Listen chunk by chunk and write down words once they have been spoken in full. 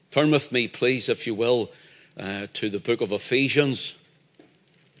Turn with me, please, if you will, to the book of Ephesians.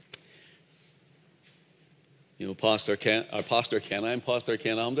 You know, Pastor Ken, I'm Pastor Ken, Pastor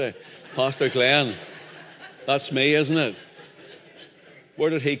Glenn. That's me, isn't it? Where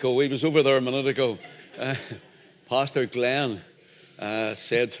did he go? He was over there a minute ago. Pastor Glenn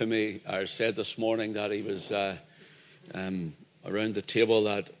said this morning that he was around the table,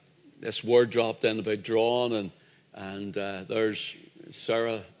 that this word dropped in about drawing, and there's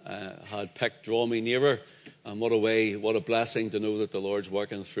Sarah had picked Draw Me Nearer, and what a blessing to know that the Lord's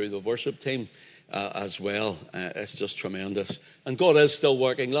working through the worship team as well. It's just tremendous, and God is still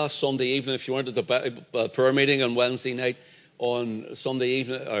working. Last Sunday evening, if you weren't at the prayer meeting on Wednesday night, on Sunday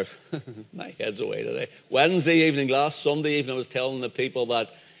evening, or my head's away today, Wednesday evening, last Sunday evening, I was telling the people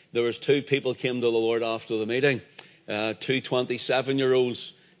that there was 2 people came to the Lord after the meeting. 2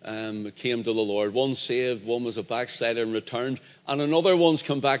 27-year-olds came to the Lord. One saved, one was a backslider and returned, and another one's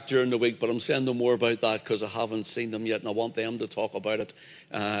come back during the week, but I'm saying no more about that because I haven't seen them yet, and I want them to talk about it,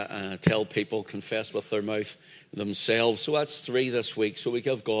 tell people, confess with their mouth themselves. So that's 3 this week, so we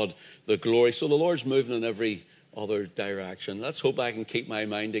give God the glory. So the Lord's moving in every other direction. Let's hope I can keep my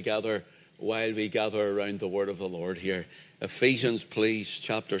mind together while we gather around the word of the Lord here. Ephesians, please,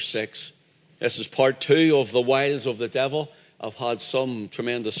 chapter 6. This is part 2 of the Wiles of the Devil. I've had some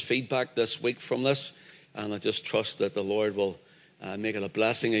tremendous feedback this week from this, and I just trust that the Lord will make it a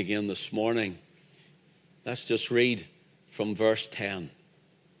blessing again this morning. Let's just read from verse 10.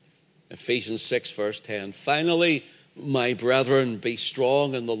 Ephesians 6, verse 10. Finally, my brethren, be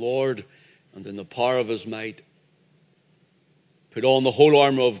strong in the Lord and in the power of his might. Put on the whole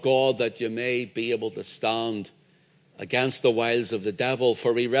armour of God, that you may be able to stand against the wiles of the devil.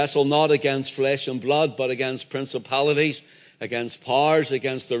 For we wrestle not against flesh and blood, but against principalities, against powers,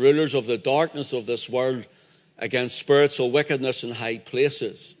 against the rulers of the darkness of this world, against spiritual wickedness in high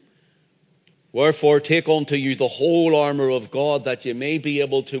places. Wherefore take unto you the whole armour of God, that ye may be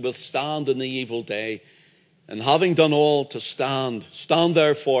able to withstand in the evil day. And having done all to stand, stand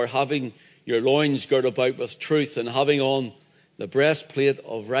therefore, having your loins girt about with truth, and having on the breastplate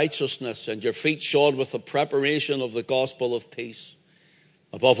of righteousness, and your feet shod with the preparation of the gospel of peace.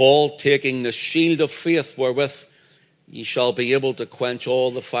 Above all, taking the shield of faith, wherewith ye shall be able to quench all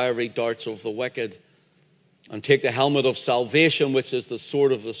the fiery darts of the wicked, and take the helmet of salvation, which is the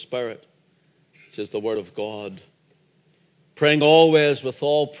sword of the Spirit, which is the word of God. Praying always with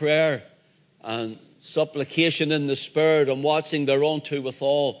all prayer and supplication in the Spirit, and watching thereunto with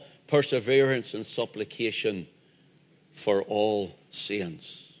all perseverance and supplication for all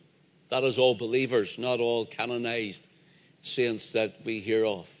saints. That is all believers, not all canonized saints that we hear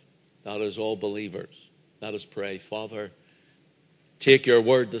of. That is all believers. Let us pray. Father, take your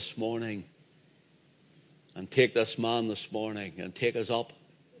word this morning, and take this man this morning, and take us up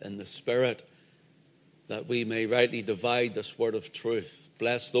in the Spirit, that we may rightly divide this word of truth.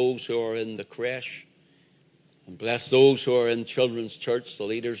 Bless those who are in the creche, and bless those who are in children's church, the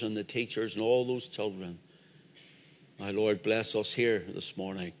leaders and the teachers and all those children. My Lord, bless us here this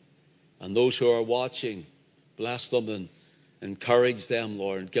morning. And those who are watching, bless them and encourage them,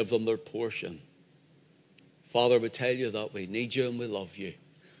 Lord, and give them their portion. Father, we tell you that we need you and we love you.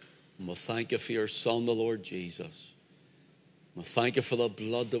 And we thank you for your Son, the Lord Jesus. We thank you for the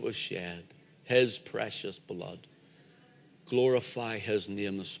blood that was shed, his precious blood. Glorify his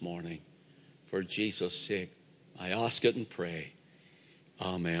name this morning. For Jesus' sake, I ask it and pray.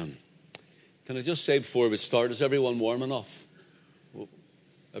 Amen. Can I just say before we start, is everyone warm enough?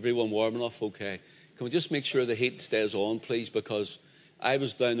 Everyone warm enough? Okay. Can we just make sure the heat stays on, please? Because I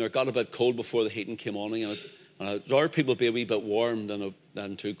was down there, got a bit cold before the heating came on, and I'd rather people be a wee bit warm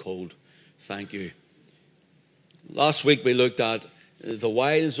than too cold. Thank you. Last week we looked at the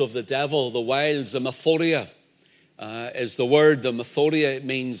wiles of the devil. The wiles, the methodia is the word. The methodia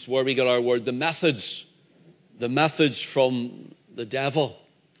means where we got our word, the methods. The methods from the devil.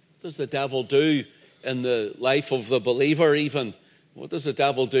 What does the devil do in the life of the believer even? What does the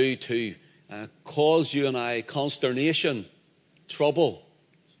devil do to cause you and I consternation, trouble,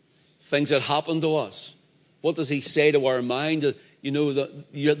 things that happen to us? What does he say to our mind? You know,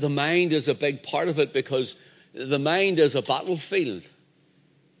 the mind is a big part of it, because the mind is a battlefield.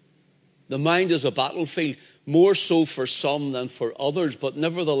 The mind is a battlefield, more so for some than for others, but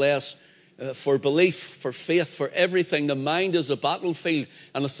nevertheless, for belief, for faith, for everything, the mind is a battlefield,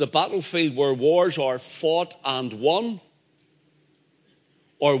 and it's a battlefield where wars are fought and won,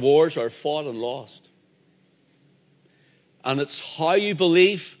 or wars are fought and lost. And it's how you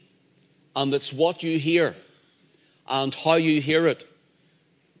believe, and it's what you hear, and how you hear it.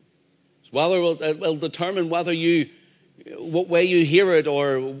 It will determine whether you what way you hear it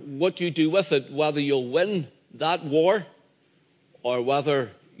or what you do with it, whether you'll win that war or whether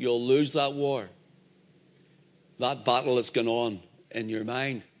you'll lose that war. That battle that's going on in your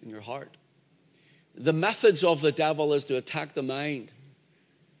mind, in your heart. The methods of the devil is to attack the mind,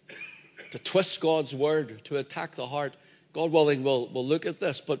 to twist God's word, to attack the heart. God willing, we'll look at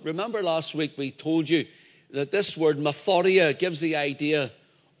this. But remember last week we told you that this word methodia gives the idea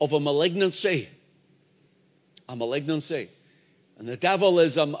of a malignancy. A malignancy. And the devil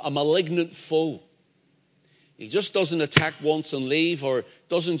is a malignant foe. He just doesn't attack once and leave, or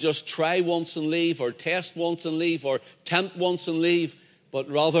doesn't just try once and leave, or test once and leave, or tempt once and leave, but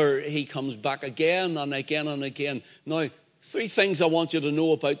rather he comes back again and again and again. Now, 3 things I want you to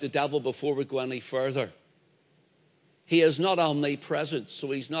know about the devil before we go any further. He is not omnipresent, so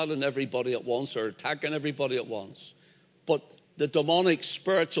he's not in everybody at once or attacking everybody at once. But the demonic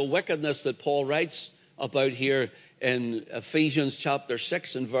spiritual wickedness that Paul writes about here in Ephesians chapter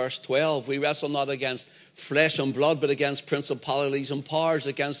 6 and verse 12. We wrestle not against flesh and blood, but against principalities and powers,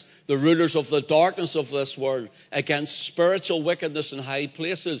 against the rulers of the darkness of this world, against spiritual wickedness in high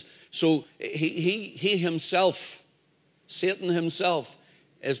places. So he himself, Satan himself,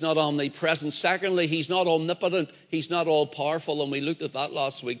 is not omnipresent. Secondly, he's not omnipotent. He's not all-powerful, and we looked at that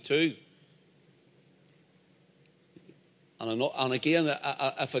last week too. And again,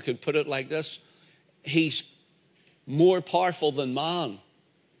 if I could put it like this, he's more powerful than man,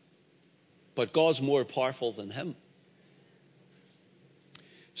 but God's more powerful than him.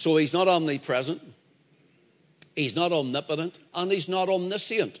 So he's not omnipresent, he's not omnipotent, and he's not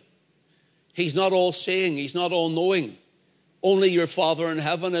omniscient. He's not all-seeing, he's not all-knowing. Only your Father in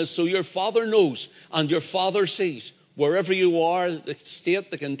heaven is. So your Father knows and your Father sees. Wherever you are, the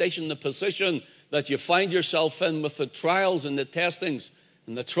state, the condition, the position that you find yourself in, with the trials and the testings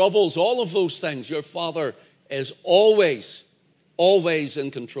and the troubles, all of those things, your Father is always, always in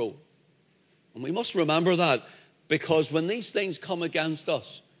control. And we must remember that, because when these things come against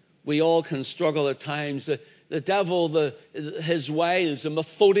us, we all can struggle at times. The devil, his wiles, the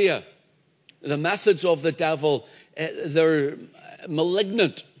methodia, the methods of the devil, they're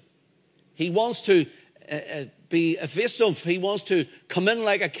malignant. He wants to be evasive. He wants to come in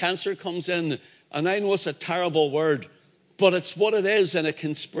like a cancer comes in. And I know it's a terrible word, but it's what it is, and it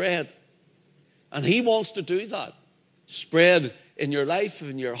can spread. And he wants to do that. Spread in your life,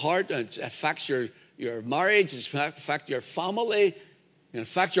 in your heart. It affects your marriage. It affects your family. It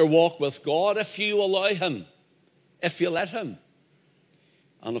affects your walk with God if you allow him, if you let him.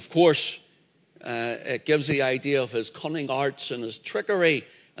 And of course, it gives the idea of his cunning arts and his trickery.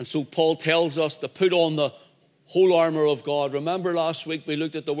 And so Paul tells us to put on the whole armor of God. Remember last week we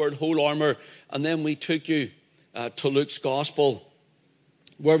looked at the word whole armor, and then we took you to Luke's Gospel,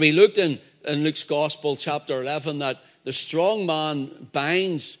 where we looked in Luke's Gospel, chapter 11, that the strong man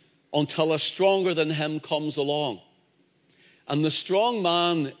binds until a stronger than him comes along. And the strong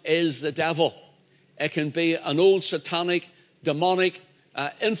man is the devil. It can be an old satanic, demonic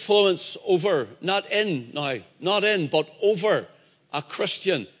influence over, not in, but over a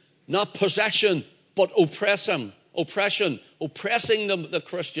Christian. Not possession, but oppression, oppressing the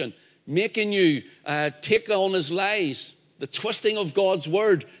Christian, making you take on his lies, the twisting of God's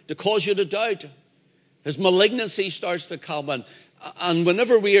word to cause you to doubt. His malignancy starts to come. And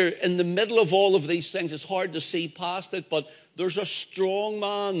whenever we are in the middle of all of these things, it's hard to see past it, but there's a strong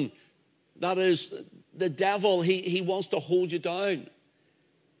man. That is the devil. He wants to hold you down.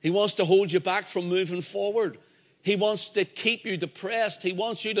 He wants to hold you back from moving forward. He wants to keep you depressed. He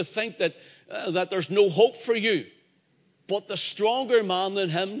wants you to think that there's no hope for you. But the stronger man than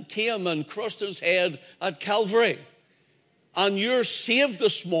him came and crushed his head at Calvary. And you're saved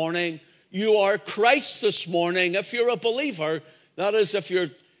this morning. You are Christ this morning. If you're a believer, that is, if you're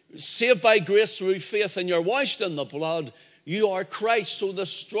saved by grace through faith and you're washed in the blood, you are Christ. So the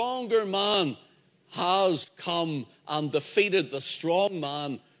stronger man has come and defeated the strong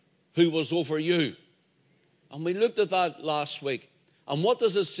man who was over you. And we looked at that last week. And what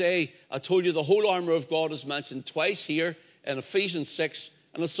does it say? I told you the whole armor of God is mentioned twice here in Ephesians 6.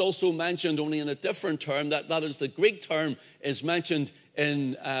 And it's also mentioned only in a different term. That is, the Greek term is mentioned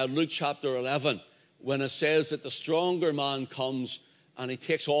in Luke chapter 11, when it says that the stronger man comes and he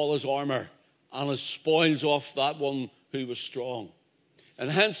takes all his armor and he spoils off that one who was strong. And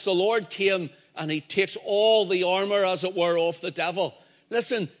hence the Lord came and he takes all the armor, as it were, off the devil.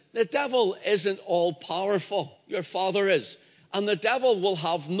 Listen, the devil isn't all powerful. Your Father is. And the devil will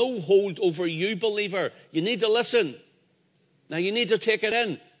have no hold over you, believer. You need to listen. Now, you need to take it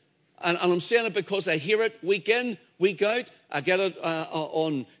in. And I'm saying it because I hear it week in, week out. I get it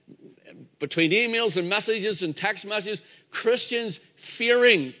between emails and messages and text messages, Christians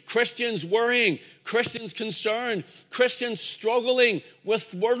fearing, Christians worrying, Christians concerned, Christians struggling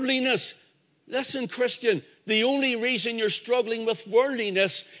with worldliness. Listen, Christian, the only reason you're struggling with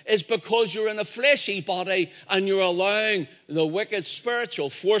worldliness is because you're in a fleshy body and you're allowing the wicked spiritual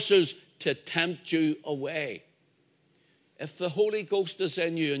forces to tempt you away. If the Holy Ghost is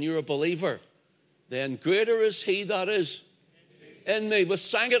in you and you're a believer, then greater is he that is in me. We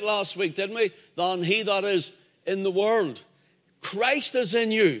sang it last week, didn't we? Than he that is in the world. Christ is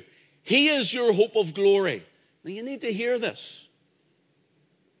in you. He is your hope of glory. Now you need to hear this.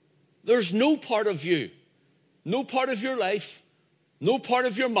 There's no part of you, no part of your life, no part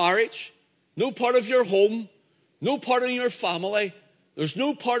of your marriage, no part of your home, no part of your family. There's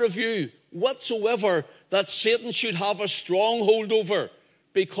no part of you whatsoever that Satan should have a stronghold over,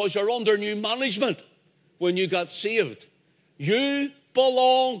 because you're under new management when you got saved. You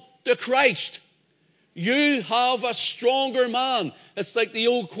belong to Christ. You have a stronger man. It's like the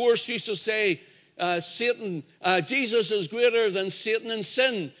old chorus used to say, Jesus is greater than Satan in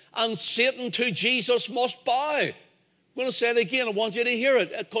sin, and Satan to Jesus must bow. I'm going to say it again. I want you to hear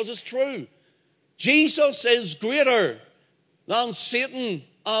it because it's true. Jesus is greater than Satan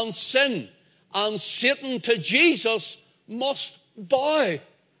and sin, and Satan to Jesus must bow.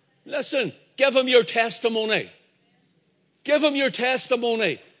 Listen, give him your testimony. Give him your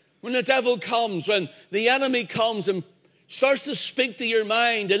testimony. When the devil comes, when the enemy comes and starts to speak to your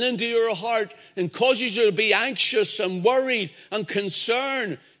mind and into your heart and causes you to be anxious and worried and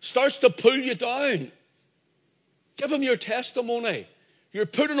concerned, starts to pull you down, give him your testimony. You're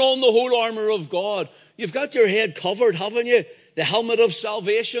putting on the whole armor of God. You've got your head covered, haven't you? The helmet of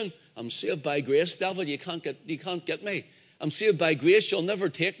salvation. I'm saved by grace, devil. You can't get me. I'm saved by grace. You'll never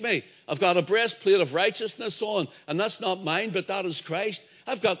take me. I've got a breastplate of righteousness on, and that's not mine, but that is Christ.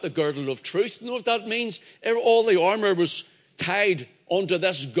 I've got the girdle of truth. You know what that means? All the armor was tied onto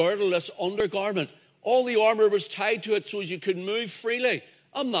this girdle, this undergarment. All the armor was tied to it so as you could move freely.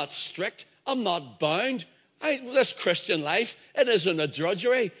 I'm not strict. I'm not bound. This Christian life, it isn't a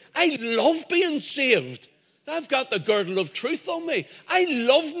drudgery. I love being saved. I've got the girdle of truth on me. I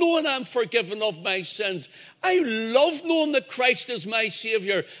love knowing I'm forgiven of my sins. I love knowing that Christ is my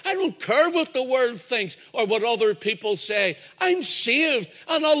Savior. I don't care what the world thinks or what other people say. I'm saved,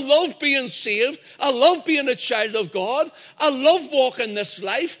 and I love being saved. I love being a child of God. I love walking this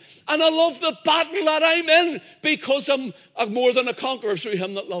life, and I love the battle that I'm in, because I'm more than a conqueror through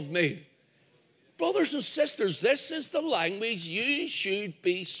him that loved me. Brothers and sisters, this is the language you should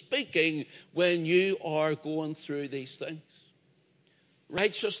be speaking when you are going through these things.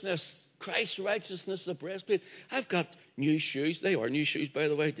 Righteousness, Christ's righteousness, the breastplate. I've got new shoes. They are new shoes, by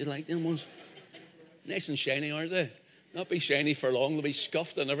the way. Do you like them ones? Nice and shiny, aren't they? Not be shiny for long. They'll be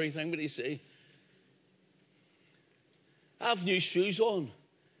scuffed and everything, but you see. I have new shoes on.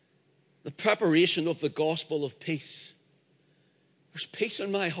 The preparation of the gospel of peace. There's peace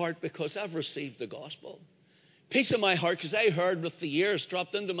in my heart because I've received the gospel. Peace in my heart because I heard with the ears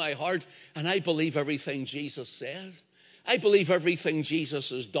dropped into my heart, and I believe everything Jesus says. I believe everything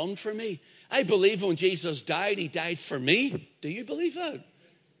Jesus has done for me. I believe when Jesus died, he died for me. Do you believe that?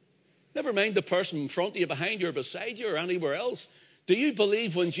 Never mind the person in front of you, behind you, or beside you, or anywhere else. Do you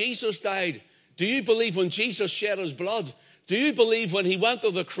believe when Jesus died? Do you believe when Jesus shed his blood? Do you believe when he went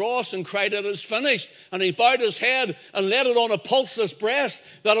to the cross and cried, "It is finished," and he bowed his head and laid it on a pulseless breast,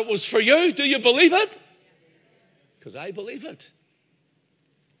 that it was for you? Do you believe it? Because I believe it.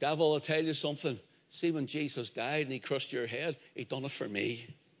 Devil, I'll tell you something. See, when Jesus died and he crushed your head, he done it for me.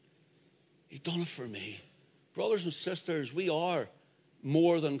 He done it for me. Brothers and sisters, we are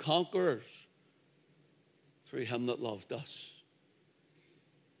more than conquerors through him that loved us.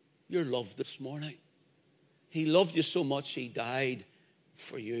 You're loved this morning. He loved you so much, he died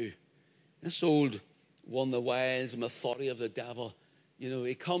for you. This old one, the Wiles, method of the devil,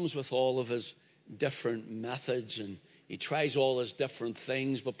 he comes with all of his different methods and he tries all his different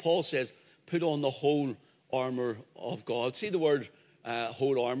things. But Paul says, put on the whole armor of God. See the word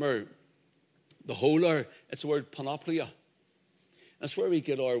whole armor, the wholer, it's the word panoplia. That's where we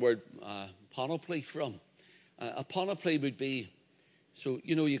get our word panoply from. A panoply would be, so,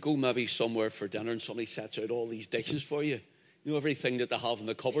 you go maybe somewhere for dinner and somebody sets out all these dishes for you. Everything that they have in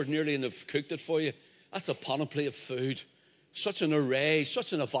the cupboard nearly, and they've cooked it for you. That's a panoply of food. Such an array,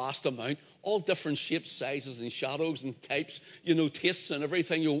 such a vast amount, all different shapes, sizes, and shadows and types, tastes and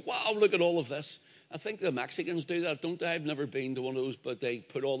everything. Wow, look at all of this. I think the Mexicans do that, don't they? I've never been to one of those, but they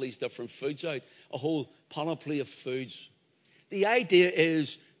put all these different foods out, a whole panoply of foods. The idea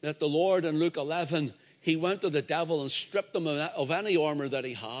is that the Lord in Luke 11, he went to the devil and stripped him of any armor that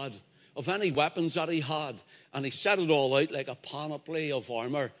he had. of any weapons that he had. And he set it all out like a panoply of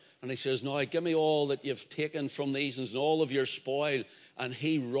armor. And he says, now give me all that you've taken from these and all of your spoil. And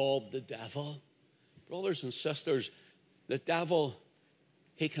he robbed the devil. Brothers and sisters, the devil,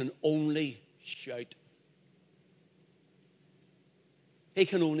 he can only shout. He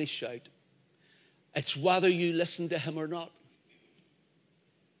can only shout. It's whether you listen to him or not.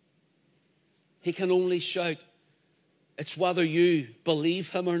 He can only shout. It's whether you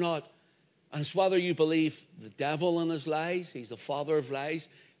believe him or not. And it's whether you believe the devil and his lies. He's the father of lies.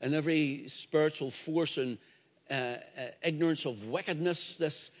 And every spiritual force and ignorance of wickedness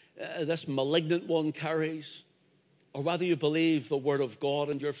this malignant one carries. Or whether you believe the word of God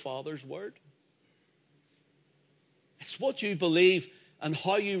and your Father's word. It's what you believe and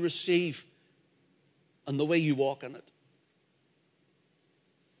how you receive and the way you walk in it.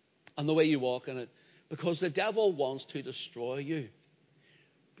 And the way you walk in it. Because the devil wants to destroy you.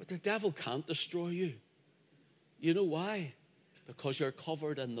 But the devil can't destroy you. You know why? Because you're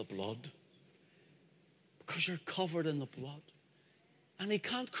covered in the blood. Because you're covered in the blood. And he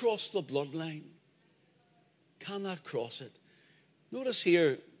can't cross the bloodline. Cannot cross it. Notice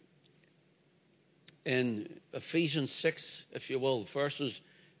here in Ephesians 6, if you will, verse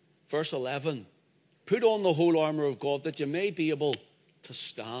 11. Put on the whole armor of God that you may be able to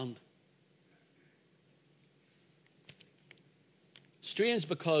stand. Strange,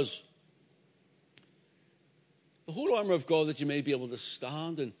 because the whole armor of God that you may be able to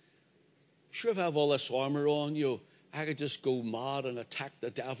stand. And sure, if I have all this armor on, I could just go mad and attack the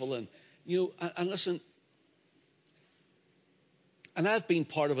devil. And listen, and I've been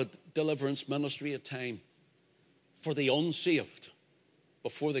part of a deliverance ministry at time for the unsaved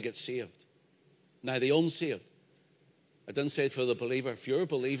before they get saved. Now, the unsaved. I didn't say it for the believer. If you're a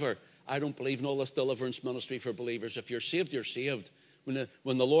believer, I don't believe in all this deliverance ministry for believers. If you're saved, you're saved.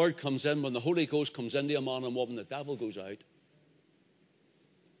 When the Lord comes in, when the Holy Ghost comes into a man and woman, the devil goes out.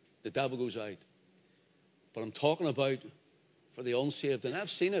 The devil goes out. But I'm talking about for the unsaved. And I've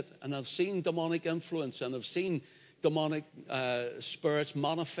seen it. And I've seen demonic influence. And I've seen demonic spirits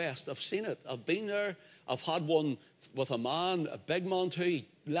manifest. I've seen it. I've been there. I've had one with a man, a big man too. He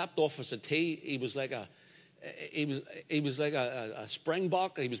leapt off a settee. He was like a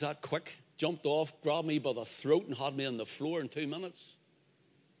springbok. He was that quick. Jumped off, grabbed me by the throat and had me on the floor in 2 minutes.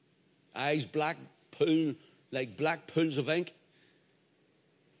 Eyes black black pools of ink.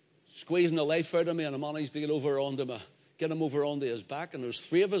 Squeezing the life out of me, and I managed to get him over onto his back. And there's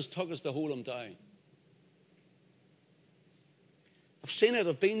 3 of us took us to hold him down. I've seen it.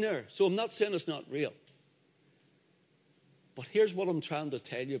 I've been there. So I'm not saying it's not real. But here's what I'm trying to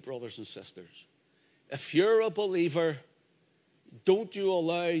tell you, brothers and sisters. If you're a believer, don't you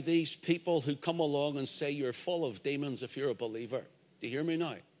allow these people who come along and say you're full of demons if you're a believer. Do you hear me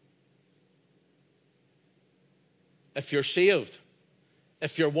now? If you're saved,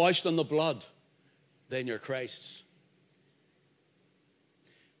 if you're washed in the blood, then you're Christ's.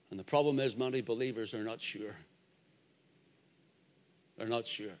 And the problem is many believers are not sure. They're not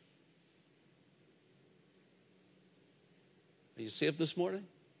sure. Are you saved this morning?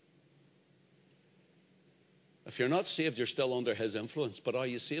 If you're not saved, you're still under his influence. But are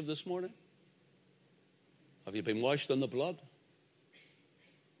you saved this morning? Have you been washed in the blood?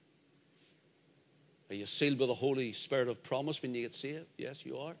 Are you sealed with the Holy Spirit of promise when you get saved? Yes,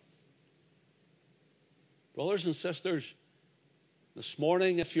 you are. Brothers and sisters, this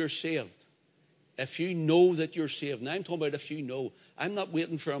morning, if you're saved, if you know that you're saved, and I'm talking about if you know, I'm not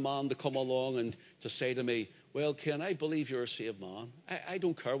waiting for a man to come along and to say to me, well, Ken, I believe you're a saved man. I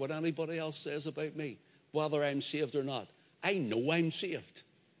don't care what anybody else says about me, whether I'm saved or not. I know I'm saved.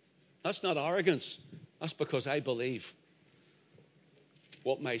 That's not arrogance. That's because I believe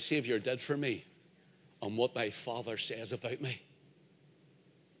what my Savior did for me and what my Father says about me.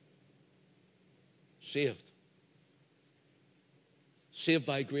 Saved. Saved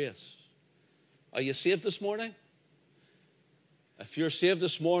by grace. Are you saved this morning? If you're saved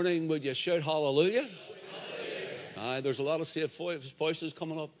this morning, would you shout hallelujah? Hallelujah. There's a lot of saved voices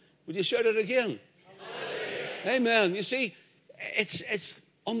coming up. Would you shout it again? Hallelujah. Amen. You see, it's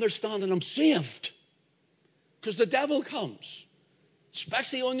understanding I'm saved. Because the devil comes,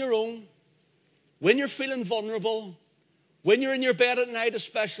 especially on your own, when you're feeling vulnerable, when you're in your bed at night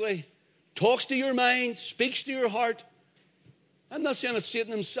especially, talks to your mind, speaks to your heart. I'm not saying it's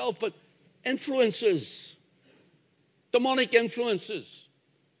Satan himself, but influences, demonic influences.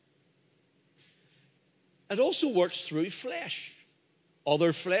 It also works through flesh.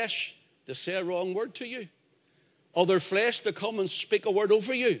 Other flesh to say a wrong word to you. Other flesh to come and speak a word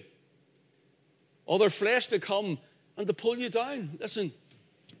over you. Other flesh to come and to pull you down. Listen,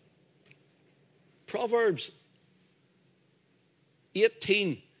 Proverbs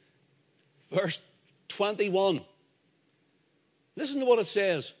 18, verse 21. Listen to what it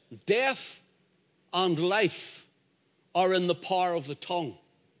says. Death and life are in the power of the tongue,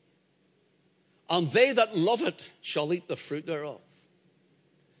 and they that love it shall eat the fruit thereof.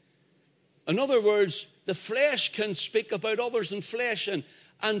 In other words, the flesh can speak about others in flesh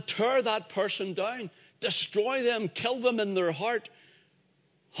and tear that person down, destroy them, kill them in their heart.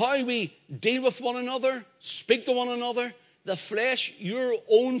 How we deal with one another, speak to one another, the flesh, your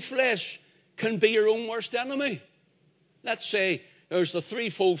own flesh, can be your own worst enemy. Let's say there's the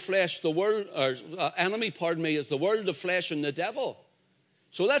threefold flesh, the world, or enemy, is the world, the flesh, and the devil.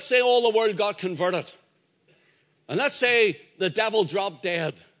 So let's say all the world got converted. And let's say the devil dropped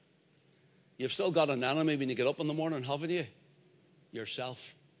dead. You've still got an enemy when you get up in the morning, haven't you?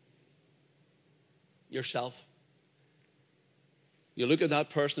 Yourself. Yourself. You look at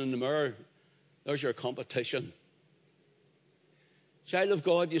that person in the mirror, there's your competition. Child of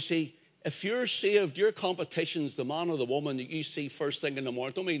God, you see, if you're saved, your competition's the man or the woman that you see first thing in the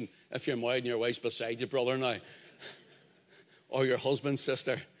morning. Don't mean if you're married and your wife's beside you, brother, now. Or your husband,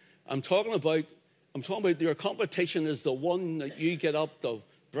 sister. I'm talking about your competition is the one that you get up to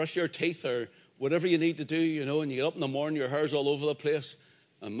brush your teeth or whatever you need to do, and you get up in the morning, your hair's all over the place,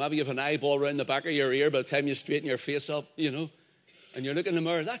 and maybe you have an eyeball around the back of your ear by the time you straighten your face up, and you're looking in the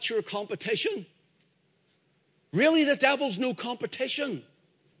mirror. That's your competition. Really, the devil's no competition.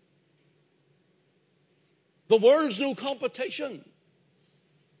 The world's no competition.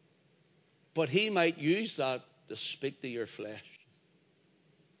 But he might use that to speak to your flesh.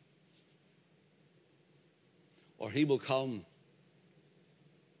 Or he will come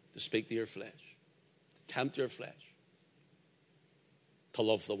to speak to your flesh, to tempt your flesh, to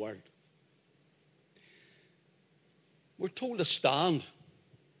love the world. We're told to stand.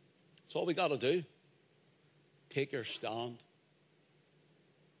 That's all we got to do. Take your stand.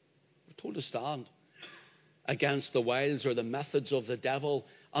 We're told to stand against the wiles or the methods of the devil.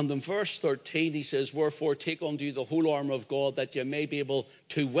 And in verse 13 he says, wherefore take unto you the whole armour of God, that you may be able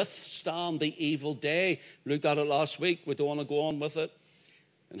to withstand the evil day. We looked at it last week. We don't want to go on with it.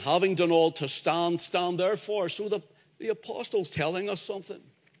 And having done all to stand therefore. So the apostle's telling us something.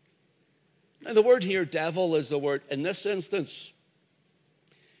 Now the word here, devil, is the word, in this instance,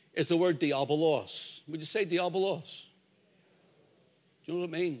 is the word diabolos. Would you say diabolos? Do you know what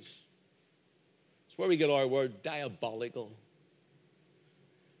it means? It's where we get our word diabolical.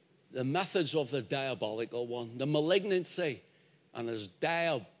 The methods of the diabolical one, the malignancy and his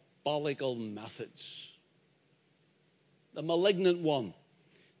diabolical methods. The malignant one,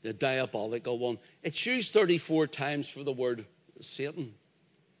 the diabolical one. It's used 34 times for the word Satan.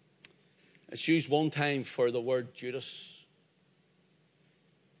 It's used one time for the word Judas.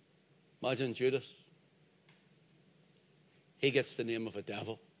 Imagine Judas. He gets the name of a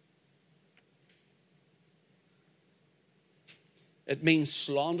devil. It means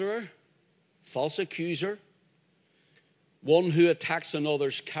slanderer, false accuser, one who attacks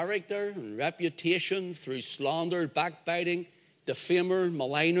another's character and reputation through slander, backbiting, defamer,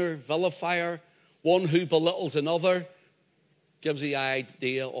 maligner, vilifier, one who belittles another, gives the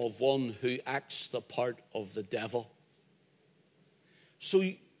idea of one who acts the part of the devil. So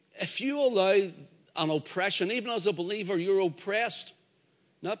if you allow an oppression, even as a believer, you're oppressed,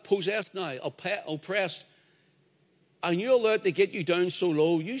 not possessed now, oppressed, and you allow it to get you down so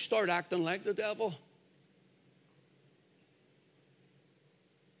low, you start acting like the devil.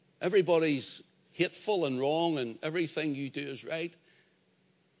 Everybody's hateful and wrong, and everything you do is right.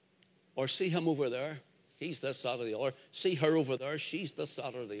 Or see him over there. He's this, that, or the other. See her over there. She's this,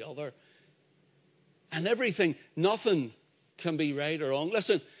 that, or the other. And everything, nothing can be right or wrong.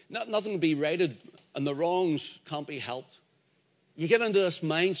 Listen, nothing can be righted, and the wrongs can't be helped. You get into this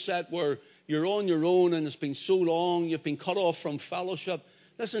mindset where you're on your own, and it's been so long, you've been cut off from fellowship.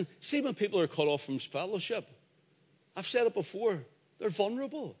 Listen, see when people are cut off from fellowship, I've said it before, they're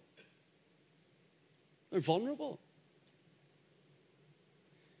vulnerable. They're vulnerable.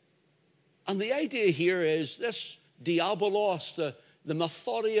 And the idea here is this diabolos, the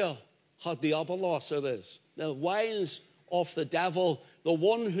methodia ha diabolos it is, the wiles of the devil, the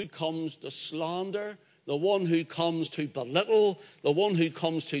one who comes to slander, the one who comes to belittle, the one who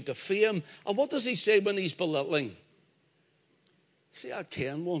comes to defame. And what does he say when he's belittling? See that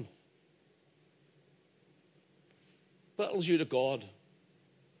Cain one? Belittles you to God.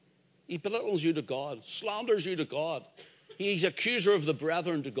 He belittles you to God, slanders you to God. He's accuser of the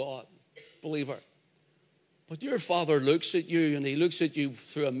brethren to God, believer. But your Father looks at you, and he looks at you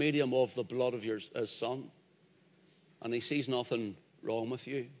through a medium of the blood of his Son. And he sees nothing wrong with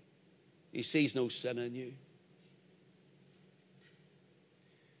you. He sees no sin in you.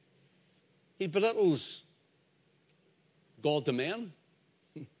 He belittles God to men.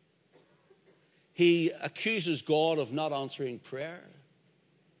 He accuses God of not answering prayer.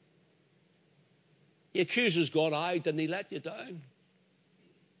 He accuses God, didn't he let you down?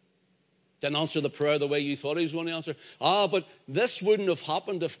 Didn't answer the prayer the way you thought he was going to answer. But this wouldn't have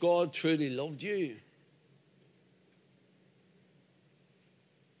happened if God truly loved you.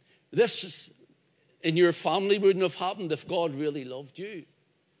 This in your family wouldn't have happened if God really loved you.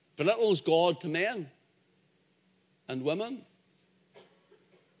 Belittles God to men and women.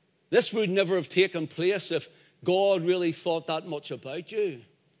 This would never have taken place if God really thought that much about you.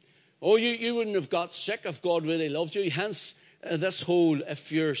 You wouldn't have got sick if God really loved you. Hence, this whole,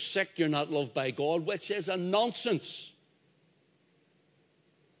 if you're sick, you're not loved by God, which is a nonsense.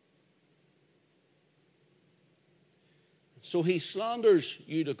 So he slanders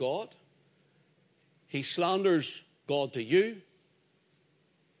you to God. He slanders God to you.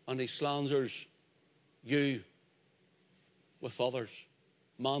 And he slanders you with others,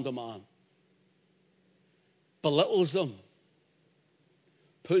 man to man. Belittles them.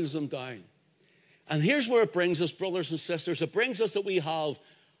 Pulls them down. And here's where it brings us, brothers and sisters. It brings us that we have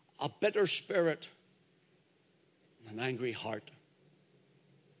a bitter spirit and an angry heart.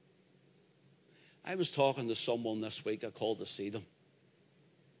 I was talking to someone this week. I called to see them.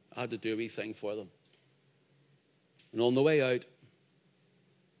 I had to do a wee thing for them. And on the way out,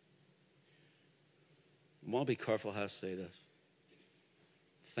 I want to be careful how I say this.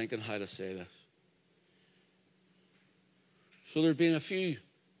 Thinking how to say this. So there'd been a few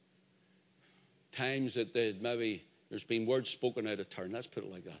times that there's been words spoken out of turn. Let's put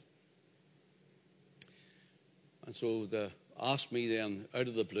it like that. And so they asked me then, out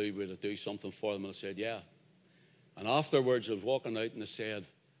of the blue, would I do something for them? And I said, yeah. And afterwards, I was walking out and they said,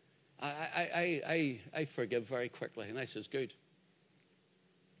 I forgive very quickly. And I says, good.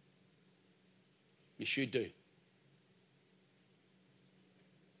 You should do.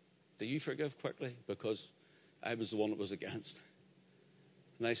 Do you forgive quickly? Because I was the one that was against.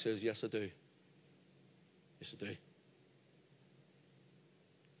 And I says, yes, I do. Yes, I do.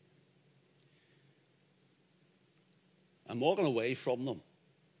 I'm walking away from them.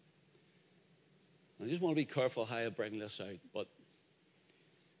 I just want to be careful how I bring this out. But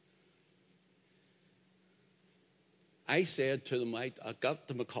I said to them, I got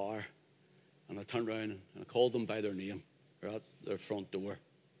to my car and I turned around and I called them by their name. They're at their front door.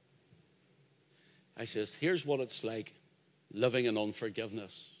 I says, here's what it's like living in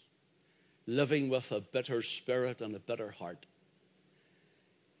unforgiveness. Living with a bitter spirit and a bitter heart.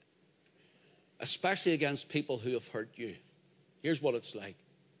 Especially against people who have hurt you. Here's what it's like.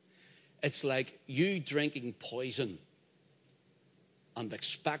 It's like you drinking poison and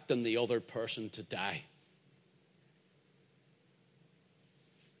expecting the other person to die.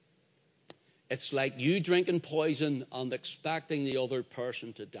 It's like you drinking poison and expecting the other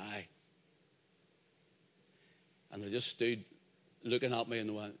person to die. And they just stood looking at me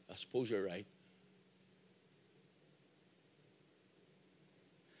and went, I suppose you're right.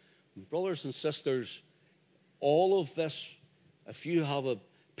 Brothers and sisters, all of this, if you have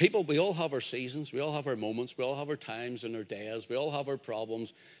we all have our seasons, we all have our moments, we all have our times and our days, we all have our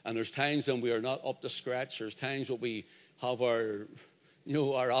problems, and there's times when we are not up to scratch, there's times when we have our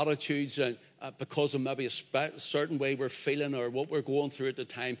attitudes because of maybe a certain way we're feeling or what we're going through at the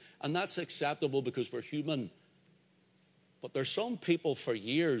time, and that's acceptable because we're human. But there's some people for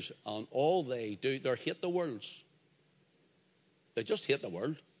years, and all they do, they hate the world. They just hate the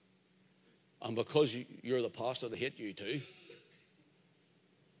world. And because you're the pastor, they hate you too.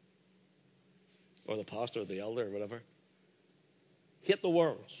 Or the pastor or the elder or whatever. Hate the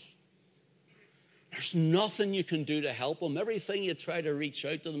world. There's nothing you can do to help them. Everything you try to reach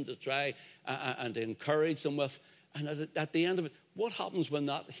out to them to try and to encourage them with. And at the end of it, what happens when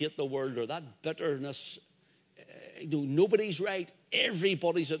that hate the world or that bitterness, nobody's right,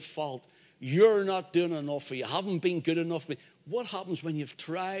 everybody's at fault, you're not doing enough, or you haven't been good enough. What happens when you've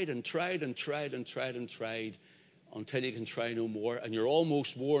tried and tried and tried and tried and tried until you can try no more and you're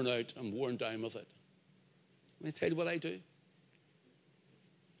almost worn out and worn down with it? Let me tell you what I do.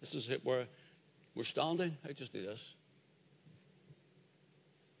 This is it where we're standing. I just do this.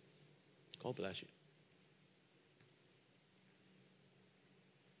 God bless you.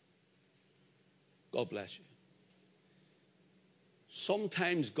 God bless you.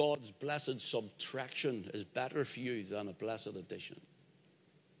 Sometimes God's blessed subtraction is better for you than a blessed addition.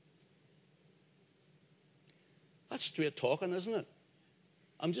 That's straight talking, isn't it?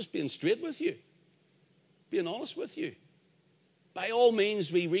 I'm just being straight with you. Being honest with you. By all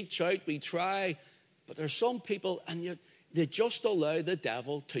means, we reach out, we try. But there's some people, and yet they just allow the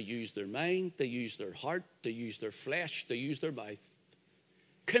devil to use their mind, to use their heart, to use their flesh, to use their mouth.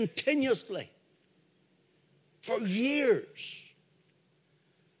 Continuously. For years.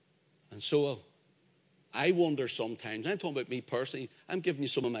 And so I wonder sometimes, I'm talking about me personally, I'm giving you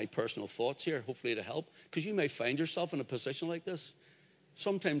some of my personal thoughts here, hopefully to help, because you may find yourself in a position like this.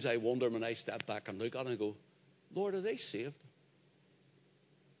 Sometimes I wonder when I step back and look at it and go, Lord, are they saved?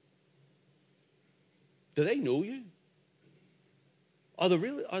 Do they know you? Are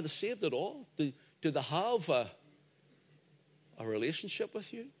they saved at all? Do they have a relationship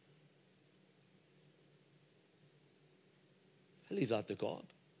with you? I leave that to God.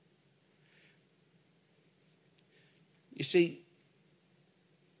 You see,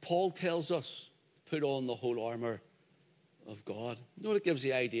 Paul tells us, put on the whole armor of God. You know what it gives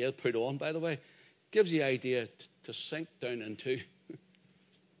the idea, put on, by the way? It gives the idea to sink down into.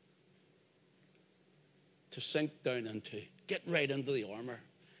 To sink down into. Get right into the armor.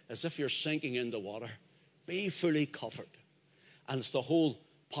 As if you're sinking into water. Be fully covered. And it's the whole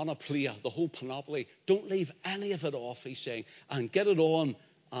panoplia, the whole panoply. Don't leave any of it off, he's saying. And get it on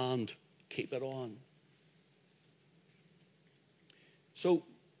and keep it on. So,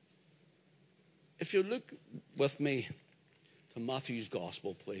 if you look with me to Matthew's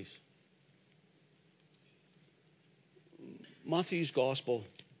Gospel, please. Matthew's Gospel,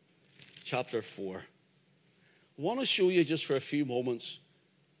 chapter 4. I want to show you just for a few moments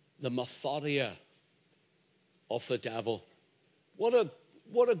the methodia of the devil. What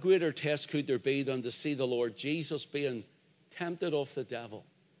a greater test could there be than to see the Lord Jesus being tempted of the devil?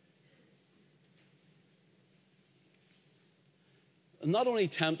 And not only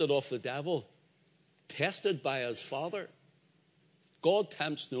tempted of the devil, tested by his Father. God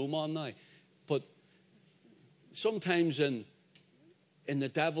tempts no man now. But sometimes in the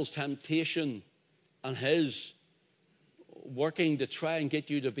devil's temptation and his working to try and get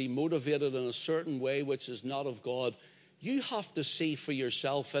you to be motivated in a certain way which is not of God, you have to see for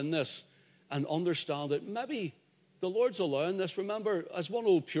yourself in this and understand that maybe the Lord's allowing this. Remember, as one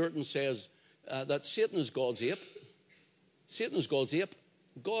old Puritan says, that Satan is God's ape. Satan is God's ape.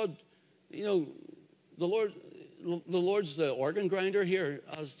 God, the Lord's the organ grinder here,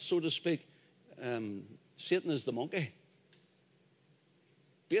 as so to speak. Satan is the monkey.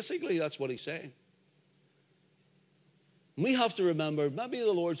 Basically, that's what he's saying. We have to remember, maybe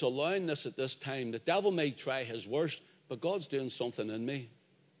the Lord's allowing this at this time. The devil may try his worst, but God's doing something in me.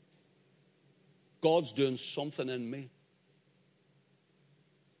 God's doing something in me.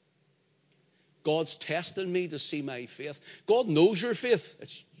 God's testing me to see my faith. God knows your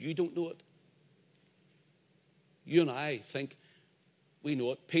faith. You don't know it. You and I think we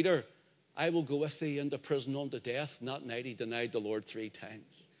know it. Peter, I will go with thee into prison unto death. That night he denied the Lord 3 times.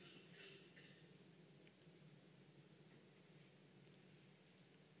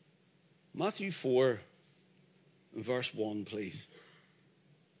 Matthew 4, verse 1, please.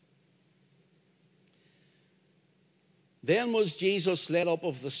 Then was Jesus led up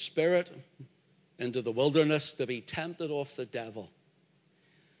of the Spirit into the wilderness to be tempted of the devil.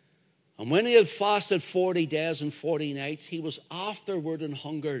 And when he had fasted 40 days and 40 nights, he was afterward and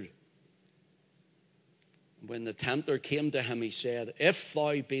hungered. When the tempter came to him, he said, If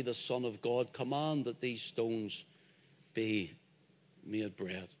thou be the Son of God, command that these stones be made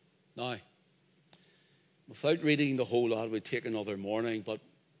bread. Now, without reading the whole lot, it would take another morning, but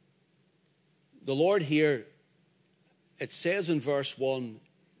the Lord here, it says in verse 1,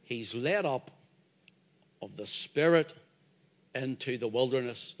 he's led up of the Spirit into the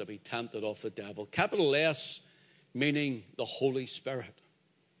wilderness to be tempted of the devil. Capital S, meaning the Holy Spirit.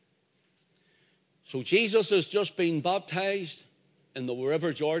 So Jesus has just been baptized in the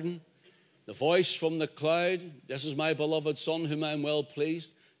River Jordan. The voice from the cloud, this is my beloved Son, whom I am well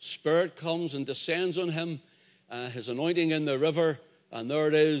pleased. Spirit comes and descends on him, his anointing in the river, and there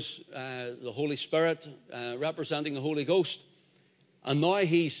it is, the Holy Spirit representing the Holy Ghost. And now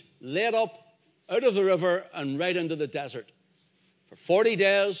he's led up out of the river and right into the desert. For 40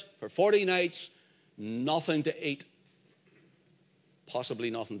 days, for 40 nights, nothing to eat. Possibly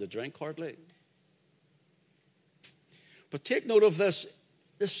nothing to drink, hardly. But take note of this.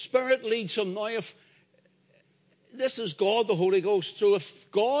 The Spirit leads him now. If this is God, the Holy Ghost. So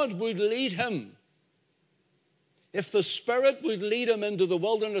if God would lead him, if the Spirit would lead him into the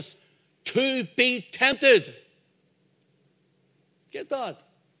wilderness to be tempted. Get that?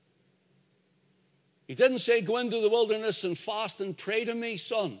 He didn't say, go into the wilderness and fast and pray to me,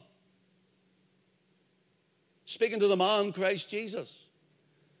 son. Speaking to the man, Christ Jesus.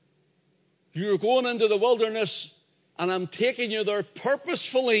 You're going into the wilderness And I'm taking you there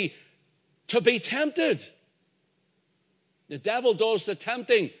purposefully to be tempted. The devil does the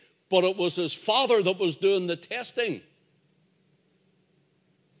tempting, but it was his Father that was doing the testing.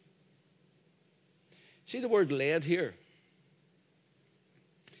 See the word led here?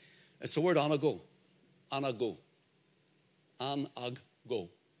 It's the word anago. Anago. Anago.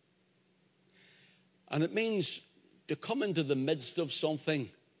 And it means to come into the midst of something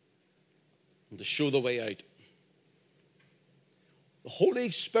and to show the way out. The Holy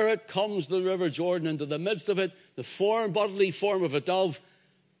Spirit comes to the River Jordan into the midst of it, the bodily form of a dove,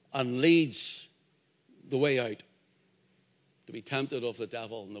 and leads the way out to be tempted of the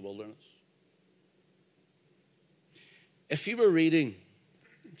devil in the wilderness. If you were reading,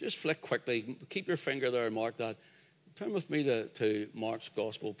 just flick quickly, keep your finger there and mark that. Turn with me to Mark's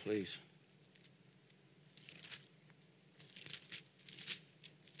Gospel, please.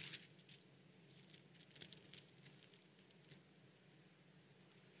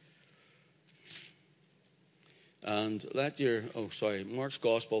 And Mark's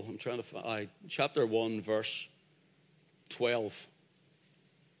Gospel, I'm trying to find, chapter 1, verse 12.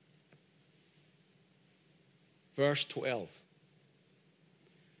 Verse 12.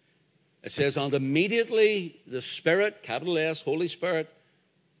 It says, and immediately the Spirit, capital S, Holy Spirit,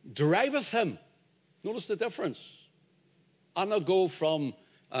 driveth him. Notice the difference. And I'll go from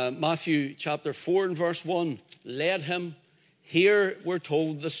Matthew chapter 4 and verse 1, led him. Here we're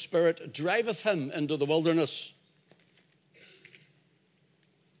told the Spirit driveth him into the wilderness.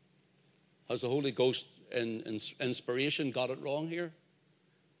 Has the Holy Ghost in inspiration got it wrong here?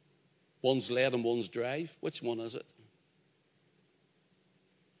 One's led and one's drive. Which one is it?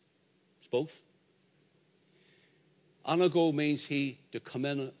 It's both. Anago means he to come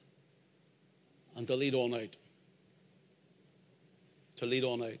in and to lead on out. To lead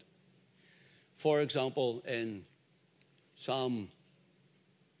on out. For example, in Psalm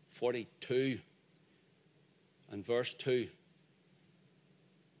 42 and verse 2.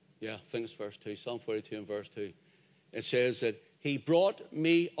 Yeah, I think it's verse 2. Psalm 42 and verse 2. It says that he brought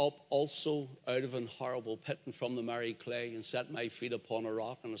me up also out of an horrible pit and from the miry clay and set my feet upon a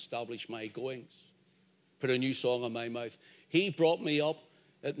rock and established my goings. Put a new song on my mouth. He brought me up.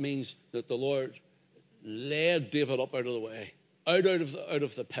 It means that the Lord led David up out of the way, out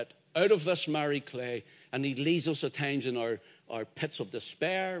of the pit, out of this miry clay. And he leads us at times in our pits of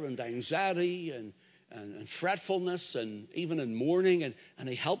despair and anxiety and fretfulness and even in mourning. And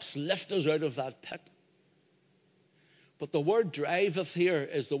he helps lift us out of that pit. But the word driveth here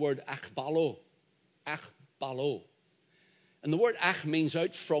is the word achbalo. Achbalo. And the word ach means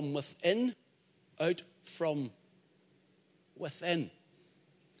out from within. Out from within.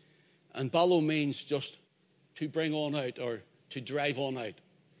 And balo means just to bring on out or to drive on out.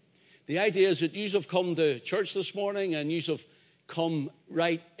 The idea is that you have come to church this morning and you have come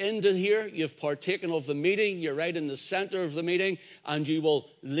right into here. You've partaken of the meeting. You're right in the center of the meeting. And you will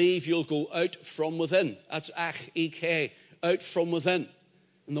leave. You'll go out from within. That's ach, ek, out from within.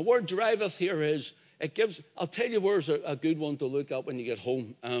 And the word driveth here is, it gives, I'll tell you where's a good one to look at when you get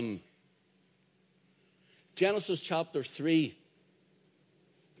home. Genesis chapter 3.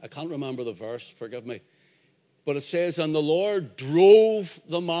 I can't remember the verse, forgive me. But it says, and the Lord drove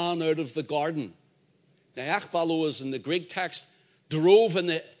the man out of the garden. Now, achbalo is in the Greek text. Drove in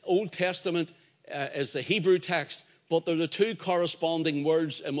the Old Testament is the Hebrew text. But they're the two corresponding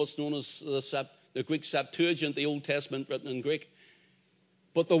words in what's known as the Greek Septuagint, the Old Testament written in Greek.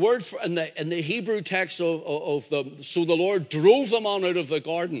 But the word in the Hebrew text so the Lord drove the man out of the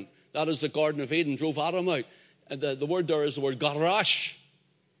garden. That is the Garden of Eden, drove Adam out. And the word there is the word garash.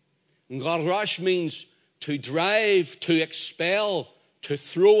 And garash means to drive, to expel, to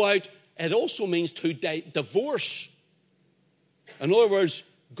throw out. It also means to divorce. In other words,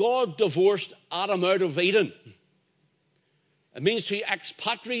 God divorced Adam out of Eden. It means to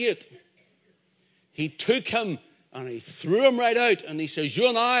expatriate. He took him and he threw him right out. And he says, you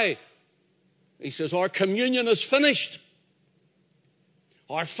and I, he says, our communion is finished.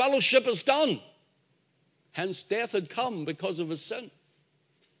 Our fellowship is done. Hence death had come because of his sin.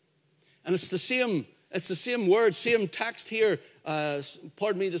 And it's the same word, same text here,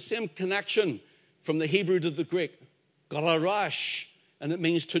 the same connection from the Hebrew to the Greek. Gararash, and it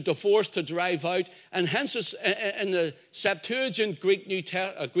means to divorce, to drive out. And hence it's, in the Septuagint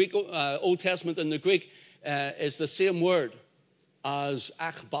Old Testament in the Greek is the same word as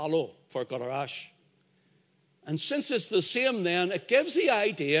achbalo for gararash. And since it's the same then, it gives the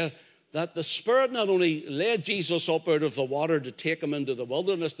idea that the Spirit not only led Jesus up out of the water to take him into the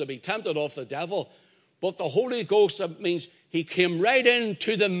wilderness to be tempted of the devil, but the Holy Ghost, that means he came right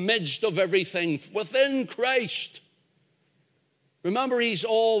into the midst of everything within Christ. Remember, he's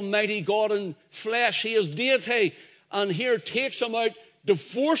almighty God in flesh. He is deity. And here takes him out,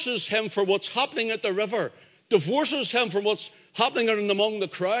 divorces him for what's happening at the river, divorces him from what's happening among the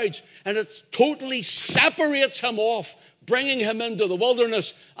crowds, and it totally separates him off, bringing him into the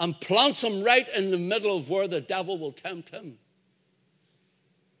wilderness and plants him right in the middle of where the devil will tempt him.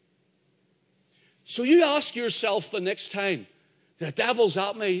 So you ask yourself the next time the devil's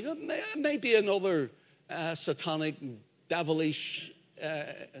at me, it may be another satanic, devilish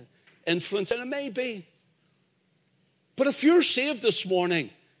influence, and it may be. But if you're saved this morning,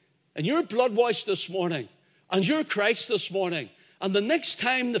 and you're blood washed this morning, and you're Christ this morning, and the next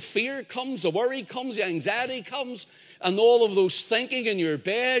time the fear comes, the worry comes, the anxiety comes, and all of those thinking in your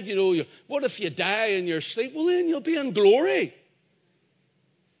bed, what if you die in your sleep? Well, then you'll be in glory.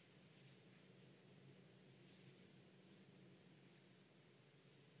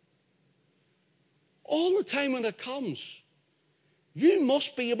 All the time when it comes, you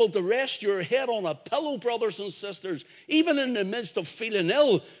must be able to rest your head on a pillow, brothers and sisters, even in the midst of feeling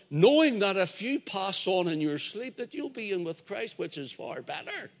ill, knowing that if you pass on in your sleep, that you'll be in with Christ, which is far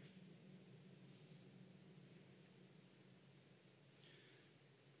better.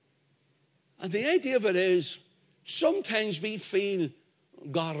 And the idea of it is, sometimes we feel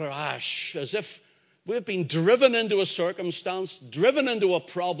garash, as if we've been driven into a circumstance, driven into a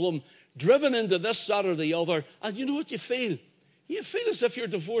problem, driven into this, that, or the other, and you know what you feel? You feel as if you're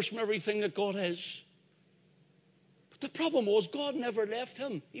divorced from everything that God is. But the problem was, God never left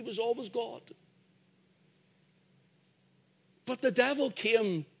him. He was always God. But the devil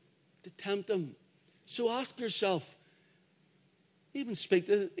came to tempt him. So ask yourself, even speak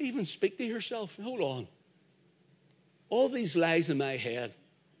to yourself, hold on. All these lies in my head,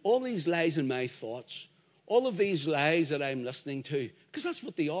 all these lies in my thoughts, all of these lies that I'm listening to, because that's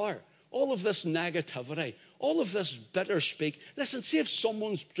what they are. All of this negativity, all of this bitter speak. Listen, see if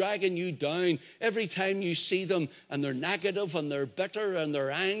someone's dragging you down every time you see them and they're negative and they're bitter and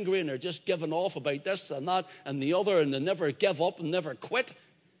they're angry and they're just giving off about this and that and the other and they never give up and never quit.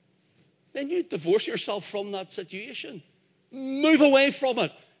 Then you divorce yourself from that situation. Move away from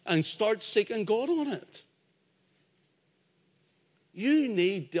it and start seeking God on it. You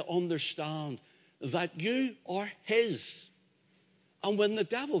need to understand that you are his. And when the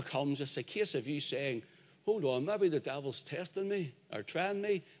devil comes, it's a case of you saying, hold on, maybe the devil's testing me or trying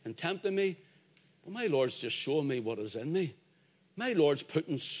me and tempting me. But my Lord's just showing me what is in me. My Lord's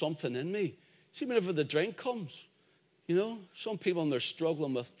putting something in me. See, whenever the drink comes, some people, they're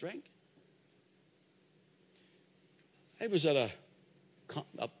struggling with drink. I was at a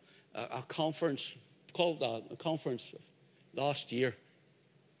conference, called a conference last year.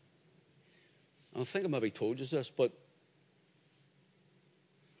 And I think I maybe told you this, but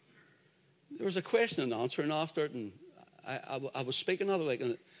there was a question and answer after it, and I was speaking at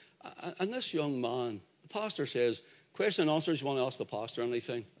it, and this young man, the pastor says, question and answers, you want to ask the pastor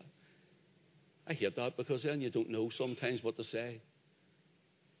anything? I hate that, because then you don't know sometimes what to say.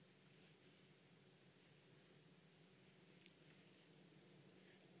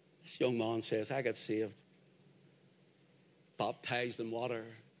 This young man says, I got saved, baptized in water,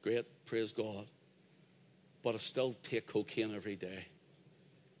 great, praise God, but I still take cocaine every day.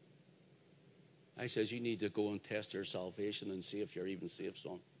 I says, you need to go and test your salvation and see if you're even saved,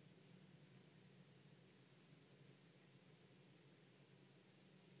 son.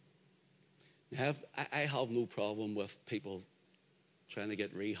 I have no problem with people trying to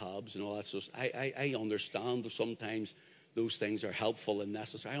get rehabs and all that. So I understand that sometimes those things are helpful and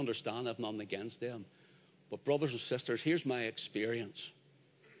necessary. I understand. I've nothing against them. But brothers and sisters, here's my experience.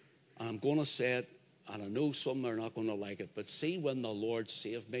 And I'm going to say it, and I know some are not going to like it. But see, when the Lord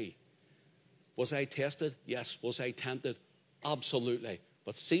saved me, was I tested? Yes. Was I tempted? Absolutely.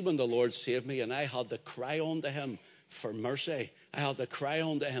 But see, when the Lord saved me and I had to cry unto him for mercy, I had to cry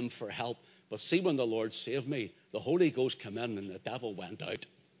unto him for help. But see, when the Lord saved me, the Holy Ghost came in and the devil went out.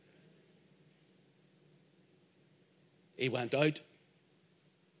 He went out.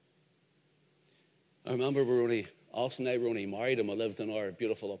 I remember Alison and I were only married, and we lived in our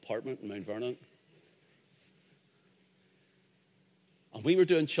beautiful apartment in Mount Vernon. And we were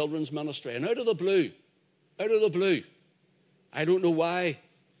doing children's ministry, and out of the blue, I don't know why,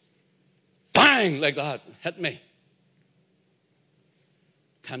 bang, like that, hit me.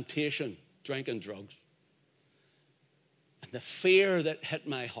 Temptation, drinking drugs. And the fear that hit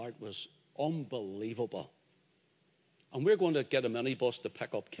my heart was unbelievable. And we're going to get a minibus to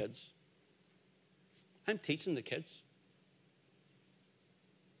pick up kids. I'm teaching the kids.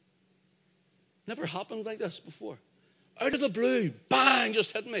 Never happened like this before. Out of the blue, bang,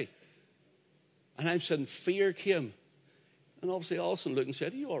 just hit me. And I'm saying, fear came. And obviously Alison looked and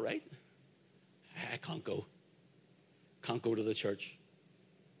said, are you all right? I can't go. Can't go to the church.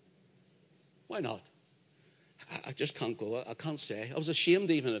 Why not? I just can't go. I can't say. I was ashamed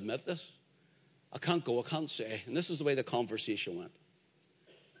to even admit this. I can't go. I can't say. And this is the way the conversation went.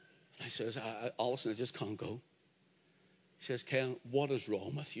 And I says, Alison, I just can't go. He says, Ken, what is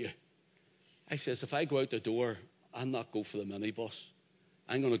wrong with you? I says, if I go out the door, I'll not go for the minibus.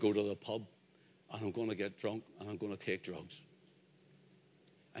 I'm going to go to the pub, and I'm going to get drunk, and I'm going to take drugs.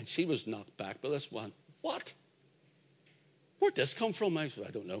 And she was knocked back by this one. What? Where'd this come from? I said,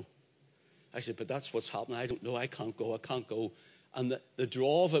 I don't know. I said, but that's what's happening. I don't know. I can't go. I can't go. And the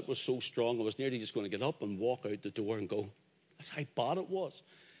draw of it was so strong, I was nearly just going to get up and walk out the door and go. That's how bad it was.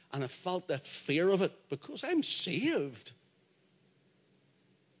 And I felt that fear of it because I'm saved.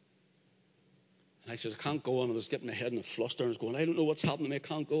 And I said, I can't go. And I was getting my head in a fluster and I was going, I don't know what's happening to me. I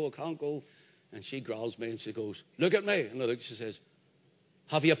can't go. I can't go. And she grabs me and she goes, look at me. And I look, she says,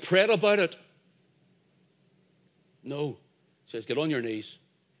 have you prayed about it? No. She says, get on your knees.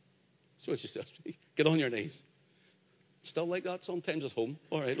 So she says, get on your knees. Still like that sometimes at home?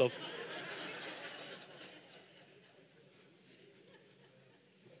 All right, love.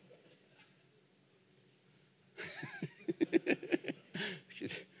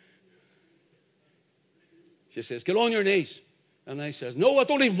 She says, get on your knees. And I says, no, I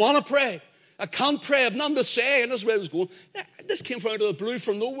don't even want to pray. I can't pray. I've nothing to say. And this is where I was going. This came from out of the blue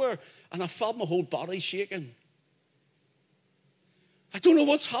from nowhere. And I felt my whole body shaking. I don't know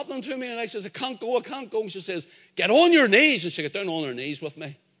what's happening to me. And I says, I can't go. I can't go. And she says, get on your knees. And she got down on her knees with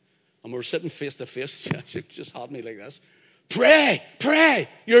me. And we were sitting face to face. She just had me like this. Pray, pray.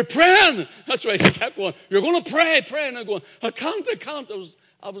 You're praying. That's right. She kept going. You're going to pray, pray. And I'm going, I can't.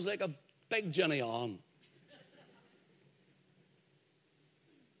 I was like a big Jenny on.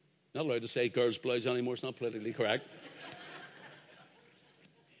 Not allowed to say girls' blouse anymore. It's not politically correct.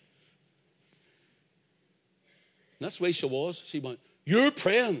 And that's the way she was. She went, you're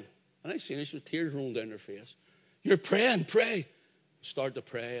praying. And I seen her. She was tears rolling down her face. You're praying, pray. I started to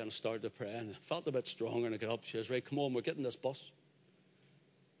pray and I started to pray. And I felt a bit stronger. And I got up. She says, right, come on, we're getting this bus.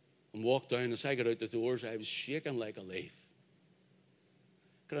 And walked down. As I got out the doors, I was shaking like a leaf.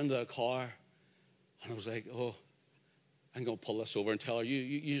 Got into the car. And I was like, oh, I'm going to pull this over and tell her,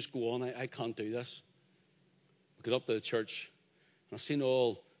 you just go on. I can't do this. We got up to the church. And I seen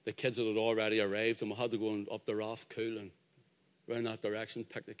all the kids that had already arrived. And we had to go up the Rathcoole and round that direction,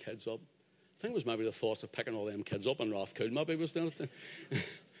 pick the kids up. I think it was maybe the thoughts of picking all them kids up in Rathcoole. Maybe it was doing it.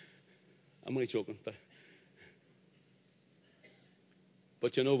 I'm only joking.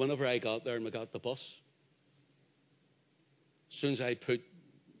 But you know, whenever I got there and we got the bus, as soon as I get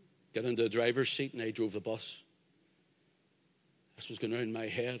into the driver's seat and I drove the bus, this was going around my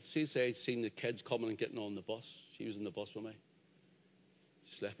head. See, I'd seen the kids coming and getting on the bus. She was in the bus with me.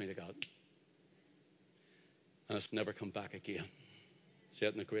 Just left me like that. And it's never come back again. Say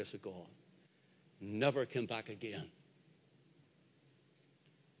it in the grace of God. Never come back again.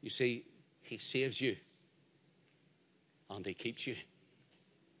 You see, he saves you. And he keeps you.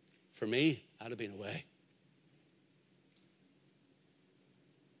 For me, I'd have been away.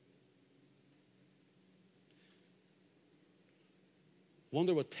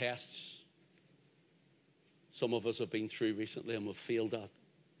 Wonder what tests some of us have been through recently and we've failed at.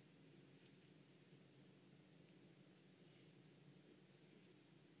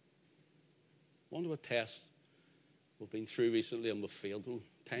 Wonder what tests we've been through recently and we've failed. Oh,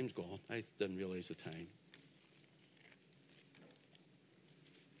 time's gone. I didn't realize the time.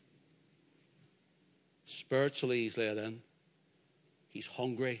 Spiritually, he's let in. He's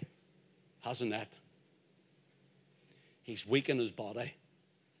hungry, hasn't it? He's weak in his body.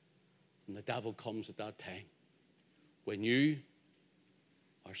 And the devil comes at that time. When you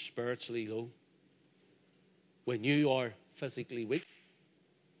are spiritually low, when you are physically weak,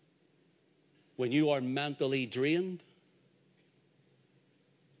 when you are mentally drained,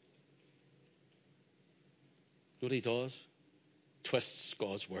 you know what he does? Twists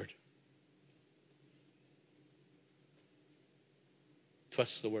God's word.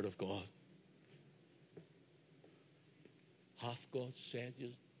 Twists the word of God. Hath God said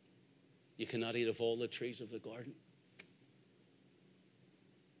you cannot eat of all the trees of the garden?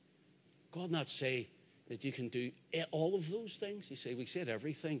 God not say that you can do all of those things. He say we said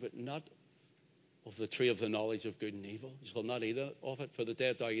everything, but not of the tree of the knowledge of good and evil. You shall not eat of it, for the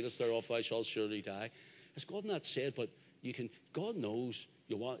day thou eatest thereof thou shalt surely die. Has God not said, but you can? God knows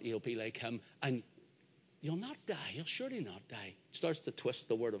you'll be like him, and you'll not die. You'll surely not die. Starts to twist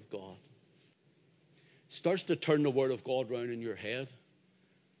the word of God. Starts to turn the word of God round in your head.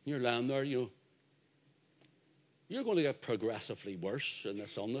 You're lying there, you're you're going to get progressively worse in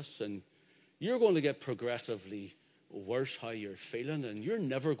this illness, and you're going to get progressively worse how you're feeling, and you're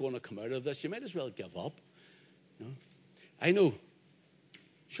never going to come out of this. You might as well give up. You know? I know.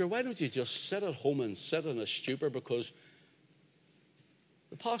 Sure, why don't you just sit at home and sit in a stupor because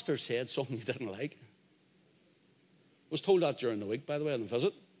the pastor said something you didn't like? I was told that during the week, by the way, on a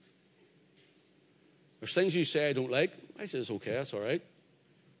visit. There's things you say I don't like. I say, it's okay, that's all right.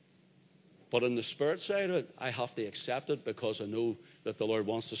 But on the spirit side of it, I have to accept it because I know that the Lord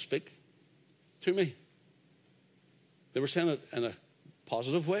wants to speak to me. They were saying it in a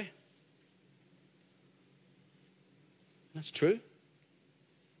positive way. That's true.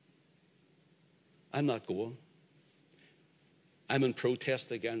 I'm not going. I'm in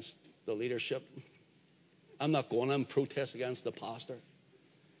protest against the leadership. I'm not going. I'm in protest against the pastor.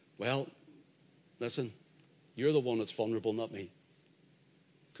 Well, listen, you're the one that's vulnerable, not me.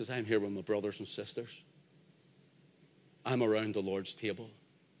 Because I'm here with my brothers and sisters. I'm around the Lord's table.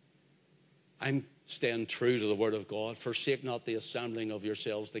 I'm staying true to the Word of God. Forsake not the assembling of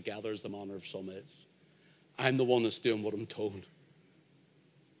yourselves together as the manner of some is. I'm the one that's doing what I'm told.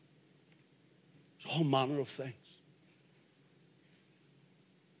 There's all manner of things.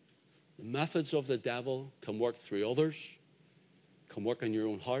 The methods of the devil can work through others, can work in your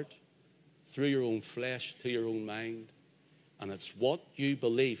own heart, through your own flesh, to your own mind. And it's what you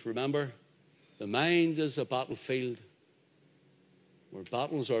believe. Remember, the mind is a battlefield where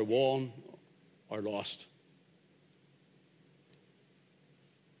battles are won or lost.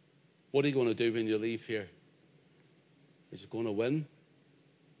 What are you going to do when you leave here? Is it going to win?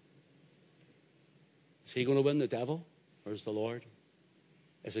 Is he going to win, the devil, or is the Lord?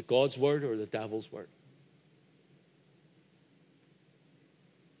 Is it God's word or the devil's word?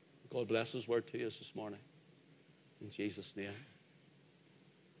 God bless his word to us this morning. In Jesus' name.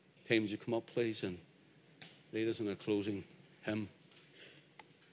 Tim, would you come up, please, and lead us in a closing hymn.